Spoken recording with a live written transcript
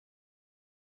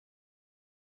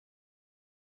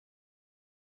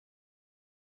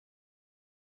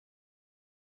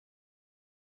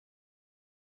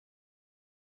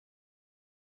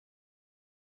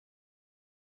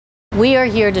We are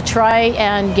here to try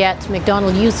and get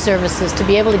McDonald Youth Services to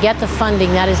be able to get the funding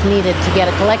that is needed to get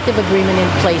a collective agreement in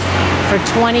place for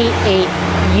 28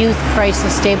 youth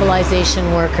crisis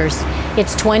stabilization workers.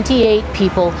 It's 28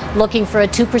 people looking for a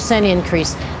 2%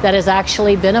 increase that has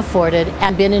actually been afforded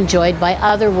and been enjoyed by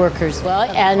other workers. Well,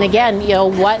 and again, you know,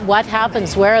 what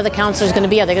happens? Where are the councillors going to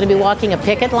be? Are they going to be walking a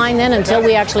picket line then until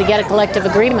we actually get a collective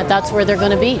agreement? That's where they're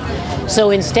going to be.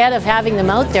 So instead of having them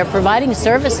out there providing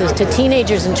services to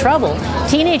teenagers in trouble,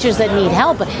 teenagers that need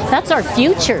help, that's our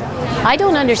future. I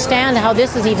don't understand how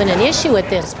this is even an issue at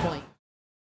this point.